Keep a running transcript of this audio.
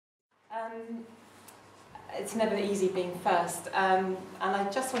It's never easy being first, and I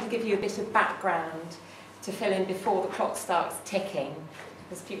just want to give you a bit of background to fill in before the clock starts ticking,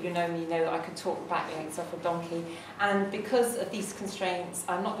 because people who know me know that I could talk back legs off a donkey, and because of these constraints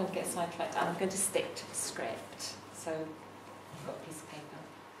I'm not going to get sidetracked and I'm going to stick to the script. So I've got a piece of paper.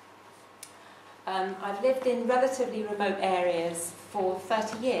 I've lived in relatively remote areas for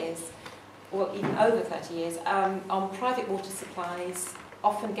 30 years, or even over 30 years, on private water supplies,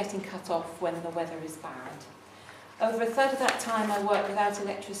 often getting cut off when the weather is bad. Over a third of that time I worked without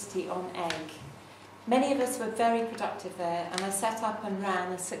electricity on egg. Many of us were very productive there, and I set up and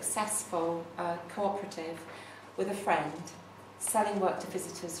ran a successful cooperative with a friend, selling work to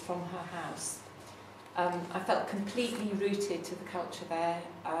visitors from her house. I felt completely rooted to the culture there,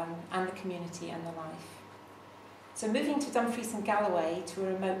 and the community and the life. So moving to Dumfries and Galloway, to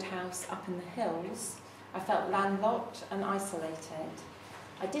a remote house up in the hills, I felt landlocked and isolated.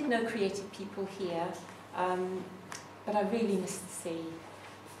 I did know creative people here, but I really missed the sea.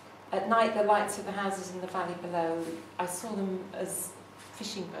 At night, the lights of the houses in the valley below, I saw them as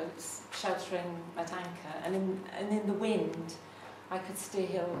fishing boats sheltering at anchor, and in the wind, I could still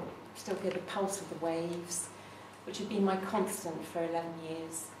hear the pulse of the waves, which had been my constant for 11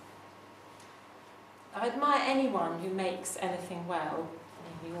 years. I admire anyone who makes anything well,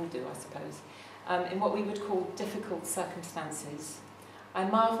 we all do, I suppose, in what we would call difficult circumstances. I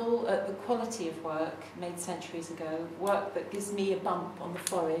marvel at the quality of work made centuries ago, work that gives me a bump on the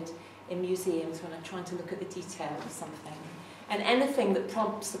forehead in museums when I'm trying to look at the detail of something, and anything that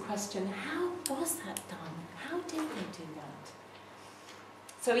prompts the question, how was that done? How did they do that?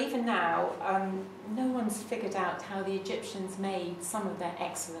 So even now, no one's figured out how the Egyptians made some of their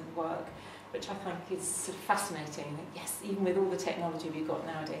excellent work, which I think is sort of fascinating. Yes, even with all the technology we've got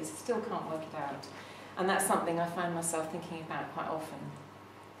nowadays, still can't work it out. And that's something I find myself thinking about quite often.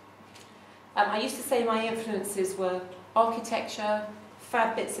 I used to say my influences were architecture,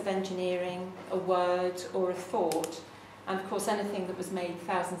 fab bits of engineering, a word or a thought, and of course anything that was made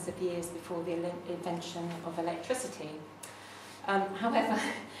thousands of years before the invention of electricity. However,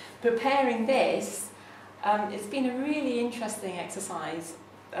 preparing this, it's been a really interesting exercise.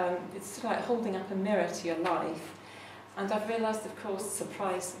 It's sort of like holding up a mirror to your life. And I've realised, of course,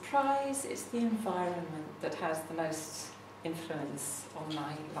 surprise, surprise, it's the environment that has the most influence on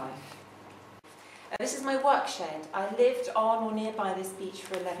my life. This is my work shed. I lived on or nearby this beach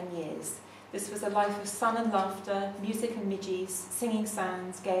for 11 years. This was a life of sun and laughter, music and midgies, singing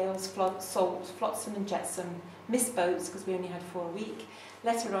sounds, gales, salt, flotsam and jetsam, missed boats because we only had 4 a week,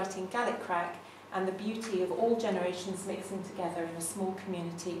 letter writing, Gaelic crack, and the beauty of all generations mixing together in a small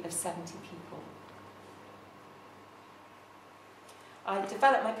community of 70 people. I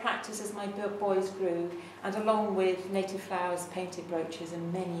developed my practice as my boys grew, and along with native flowers, painted brooches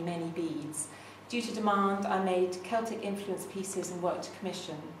and many, many beads. Due to demand, I made Celtic influence pieces and worked to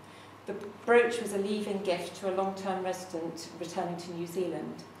commission. The brooch was a leave-in gift to a long-term resident returning to New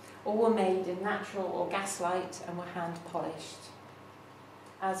Zealand. All were made in natural or gaslight and were hand-polished.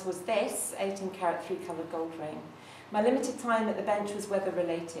 As was this 18-carat 3-coloured gold ring. My limited time at the bench was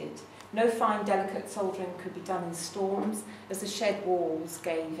weather-related. No fine, delicate soldering could be done in storms, as the shed walls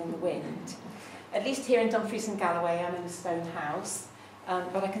gave in the wind. At least here in Dumfries and Galloway, I'm in a stone house,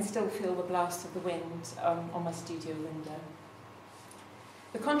 but I can still feel the blast of the wind on my studio window.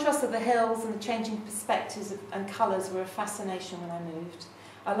 The contrast of the hills and the changing perspectives and colours were a fascination when I moved.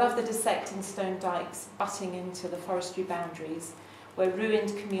 I love the dissecting stone dikes butting into the forestry boundaries, where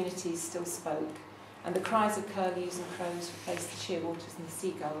ruined communities still spoke, and the cries of curlews and crows replaced the shearwaters and the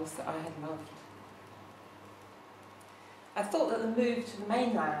seagulls that I had loved. I thought that the move to the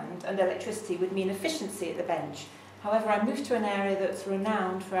mainland and electricity would mean efficiency at the bench. However, I moved to an area that's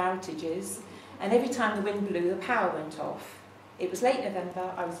renowned for outages, and every time the wind blew, the power went off. It was late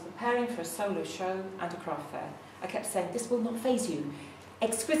November, I was preparing for a solo show and a craft fair. I kept saying, this will not faze you.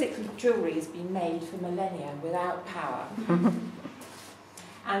 Exquisite jewellery has been made for millennia without power.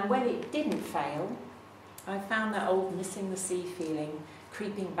 And when it didn't fail, I found that old missing the sea feeling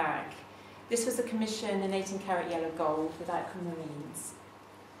creeping back. This was a commission in 18-carat yellow gold with aquamarines.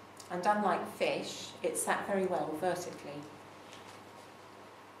 And unlike fish, it sat very well vertically.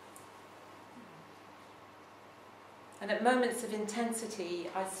 And at moments of intensity,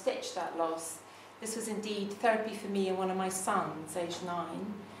 I stitched that loss. This was indeed therapy for me and one of my sons, aged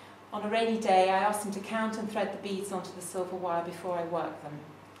 9. On a rainy day, I asked him to count and thread the beads onto the silver wire before I worked them.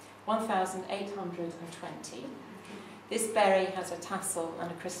 1,820. This berry has a tassel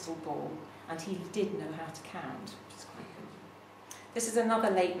and a crystal ball, and he did know how to count, which is quite good. This is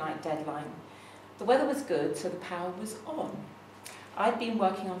another late night deadline. The weather was good, so the power was on. I'd been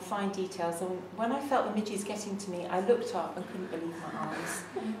working on fine details, and when I felt the midges getting to me, I looked up and couldn't believe my eyes.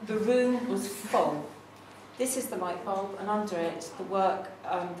 The room was full. This is the light bulb, and under it, the work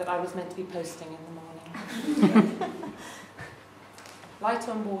that I was meant to be posting in the morning. Light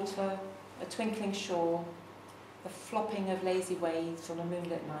on water, a twinkling shore, the flopping of lazy waves on a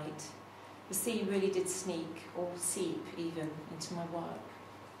moonlit night. The sea really did sneak, or seep even, into my work.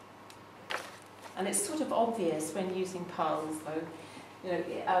 And it's sort of obvious when using pearls, though. You know,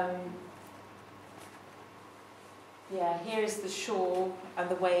 yeah, here is the shore and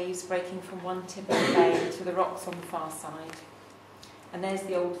the waves breaking from one tip of the bay to the rocks on the far side. And there's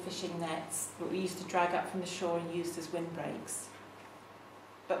the old fishing nets that we used to drag up from the shore and used as windbreaks.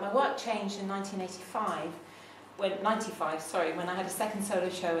 But my work changed in 1995, when I had a second solo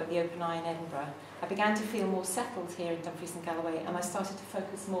show at the Open Eye in Edinburgh. I began to feel more settled here in Dumfries and Galloway, and I started to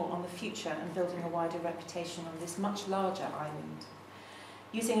focus more on the future and building a wider reputation on this much larger island.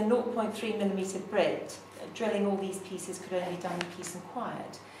 Using a 0.3mm Brit, drilling all these pieces could only be done in peace and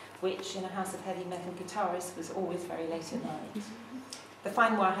quiet, which in a house of heavy metal guitarists was always very late at night. The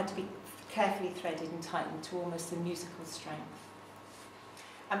fine wire had to be carefully threaded and tightened to almost a musical strength.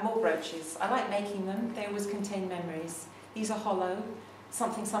 And more brooches. I like making them. They always contain memories. These are hollow,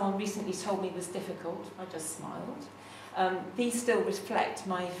 something someone recently told me was difficult. I just smiled. These still reflect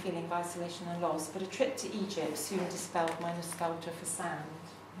my feeling of isolation and loss, but a trip to Egypt soon dispelled my nostalgia for sand.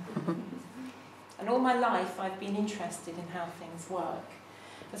 And all my life I've been interested in how things work.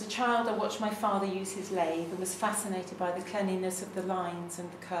 As a child I watched my father use his lathe and was fascinated by the cleanliness of the lines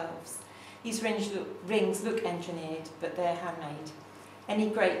and the curves. These rings look engineered, but they're handmade. Any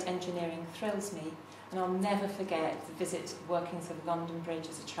great engineering thrills me, and I'll never forget the visit to the workings of London Bridge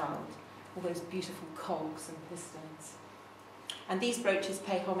as a child, all those beautiful cogs and pistons. And these brooches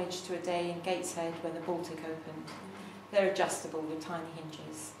pay homage to a day in Gateshead when the Baltic opened. They're adjustable with tiny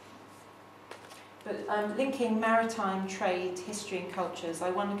hinges. But linking maritime trade, history and cultures,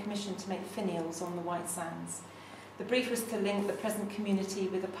 I won a commission to make finials on the White Sands. The brief was to link the present community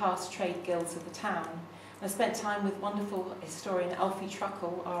with the past trade guilds of the town. I spent time with wonderful historian Alfie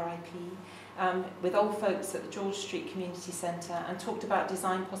Truckle, RIP, with old folks at the George Street Community Centre, and talked about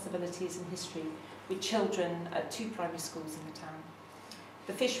design possibilities and history with children at 2 primary schools in the town.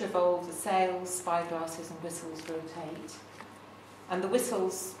 The fish revolve, the sails, spyglasses and whistles rotate. And the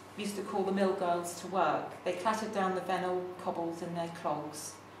whistles used to call the mill girls to work. They clattered down the Vennel cobbles in their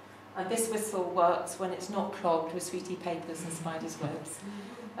clogs. And this whistle works when it's not clogged with sweetie papers and spiders' webs.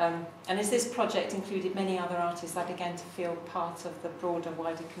 And as this project included many other artists, I began to feel part of the broader,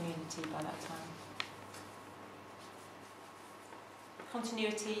 wider community by that time.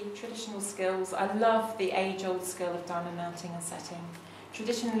 Continuity, traditional skills. I love the age-old skill of diamond mounting and setting.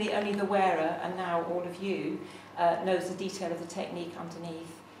 Traditionally, only the wearer, and now all of you, knows the detail of the technique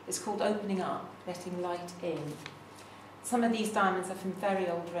underneath. It's called opening up, letting light in. Some of these diamonds are from very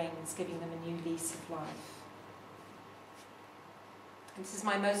old rings, giving them a new lease of life. This is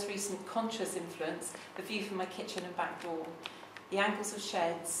my most recent conscious influence, the view from my kitchen and back door. The angles of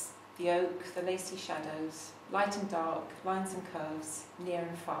sheds, the oak, the lacy shadows, light and dark, lines and curves, near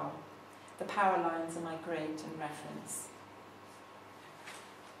and far. The power lines are my grid and reference.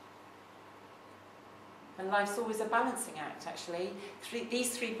 And life's always a balancing act, actually.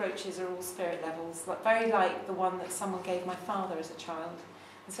 These 3 brooches are all spirit levels, very like the one that someone gave my father as a child.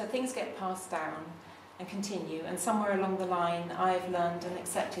 And so things get passed down and continue, and somewhere along the line I have learned and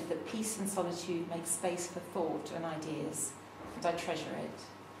accepted that peace and solitude make space for thought and ideas, and I treasure it.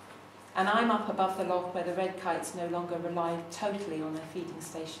 And I'm up above the loft where the red kites no longer rely totally on their feeding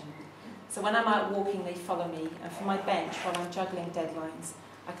station. So when I'm out walking they follow me, and from my bench while I'm juggling deadlines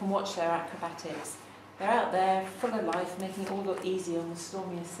I can watch their acrobatics. They're out there, full of life, making it all look easy on the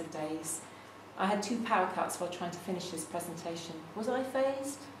stormiest of days. I had 2 power cuts while trying to finish this presentation. Was I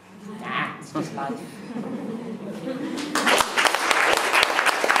phased? Nah, it's just life.